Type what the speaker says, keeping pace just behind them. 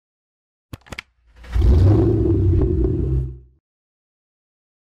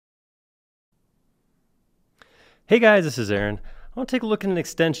Hey guys, this is Aaron. I want to take a look at an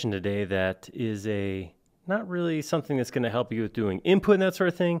extension today that is not really something that's going to help you with doing input and that sort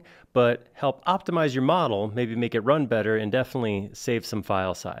of thing, but help optimize your model, maybe make it run better, and definitely save some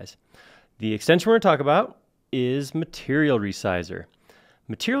file size. The extension we're going to talk about is Material Resizer.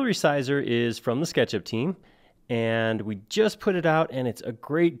 Material Resizer is from the SketchUp team, and we just put it out, and it's a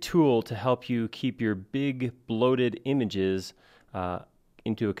great tool to help you keep your big bloated images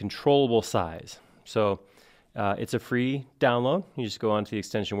into a controllable size. So it's a free download. You just go onto the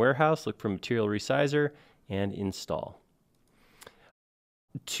extension warehouse, look for Material Resizer, and install.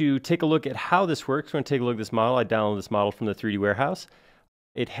 To take a look at how this works, we're going to take a look at this model. I downloaded this model from the 3D warehouse.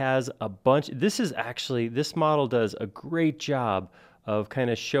 It has a bunch. This model does a great job of kind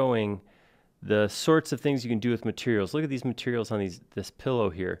of showing the sorts of things you can do with materials. Look at these materials on this pillow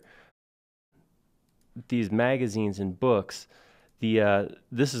here. These magazines and books. I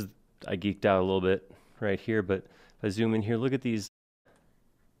geeked out a little bit right here, but if I zoom in here, look at these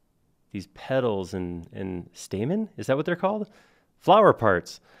petals and stamen. Is that what they're called? Flower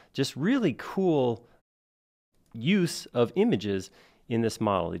parts. Just really cool use of images in this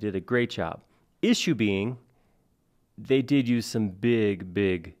model. They did a great job. Issue being, they did use some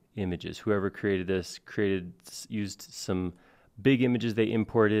big images. Whoever created this used some big images they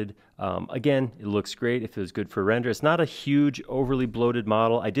imported. Again, it looks great if it was good for render. It's not a huge, overly bloated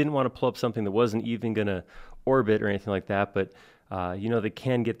model. I didn't want to pull up something that wasn't even going to orbit or anything like that, but you know, they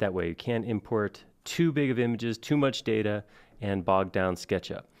can get that way. You can't import too big of images, too much data, and bog down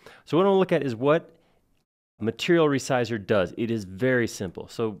SketchUp. So what I want to look at is what Material Resizer does. It is very simple.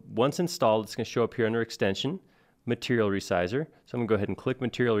 So once installed, it's going to show up here under Extension, Material Resizer. So I'm going to go ahead and click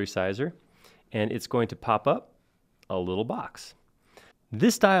Material Resizer, and it's going to pop up a little box.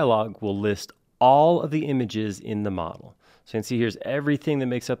 This dialog will list all of the images in the model. So you can see here's everything that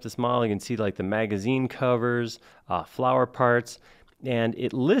makes up this model. You can see like the magazine covers, flower parts, and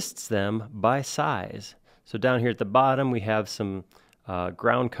it lists them by size. So down here at the bottom we have some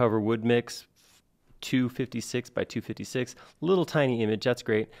ground cover wood mix, 256 by 256, little tiny image, that's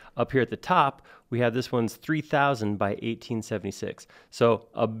great. Up here at the top we have this one's 3000 by 1876, so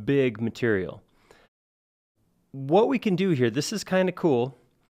a big material. What we can do here, this is kind of cool.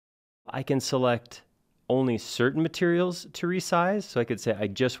 I can select only certain materials to resize. So I could say I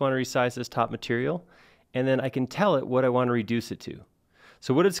just want to resize this top material, and then I can tell it what I want to reduce it to.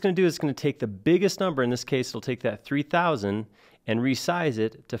 So what it's going to do is it's going to take the biggest number, in this case it'll take that 3000 and resize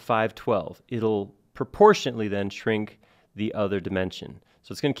it to 512. It'll proportionately then shrink the other dimension.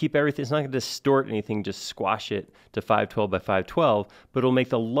 So it's going to keep everything, it's not going to distort anything, just squash it to 512 by 512, but it'll make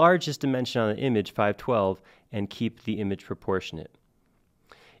the largest dimension on the image 512 and keep the image proportionate.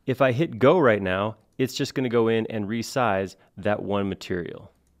 If I hit go right now, it's just going to go in and resize that one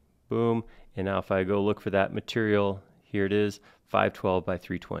material. Boom. And now if I go look for that material, here it is, 512 by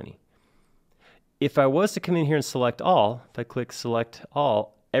 320. If I was to come in here and select all, if I click select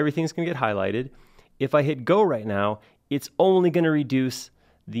all, everything's going to get highlighted. If I hit go right now, it's only going to reduce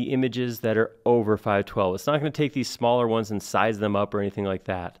the images that are over 512. It's not going to take these smaller ones and size them up or anything like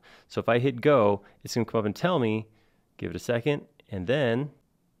that. So if I hit go, it's going to come up and tell me, give it a second, and then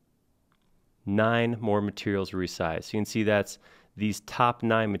 9 more materials are resized. So you can see that's these top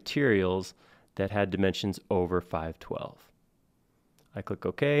 9 materials that had dimensions over 512. I click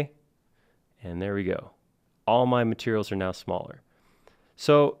OK, and there we go. All my materials are now smaller.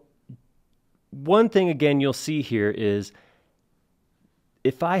 So one thing again you'll see here is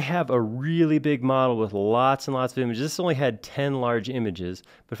if I have a really big model with lots and lots of images, this only had 10 large images,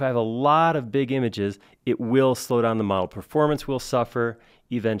 but if I have a lot of big images, it will slow down the model. Performance will suffer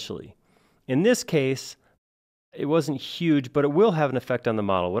eventually. In this case, it wasn't huge, but it will have an effect on the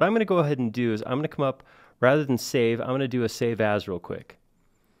model. What I'm going to go ahead and do is I'm going to come up, rather than save, I'm going to do a save as real quick.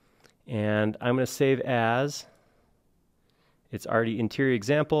 And I'm going to save as, it's already interior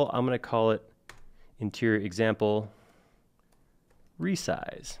example, I'm going to call it interior example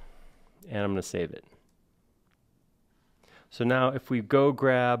resize, and I'm going to save it. So now if we go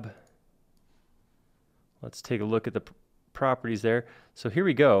grab, let's take a look at the properties there. So here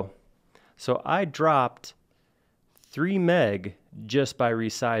we go. So I dropped 3 meg just by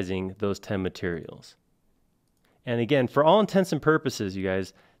resizing those 10 materials. And again, for all intents and purposes, you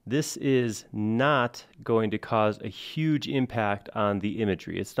guys, this is not going to cause a huge impact on the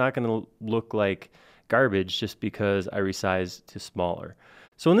imagery. It's not going to look like garbage just because I resized to smaller.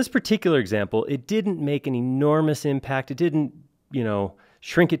 So in this particular example, it didn't make an enormous impact. It didn't,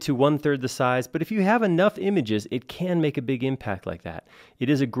 shrink it to 1/3 the size, but if you have enough images, it can make a big impact like that. It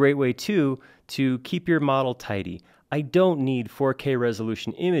is a great way too to keep your model tidy. I don't need 4K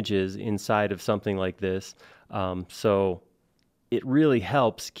resolution images inside of something like this, so it really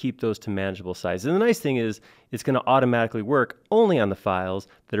helps keep those to manageable sizes. And the nice thing is it's going to automatically work only on the files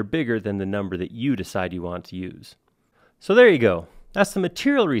that are bigger than the number that you decide you want to use. So there you go. That's the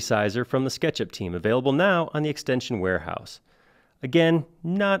Material Resizer from the SketchUp team, available now on the Extension Warehouse. Again,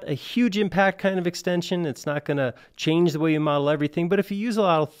 not a huge impact kind of extension. It's not going to change the way you model everything, but if you use a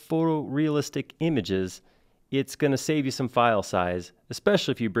lot of photorealistic images, it's going to save you some file size,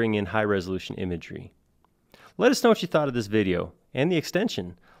 especially if you bring in high resolution imagery. Let us know what you thought of this video and the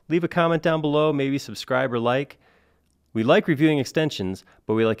extension. Leave a comment down below, maybe subscribe or like. We like reviewing extensions,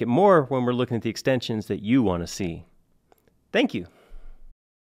 but we like it more when we're looking at the extensions that you want to see. Thank you.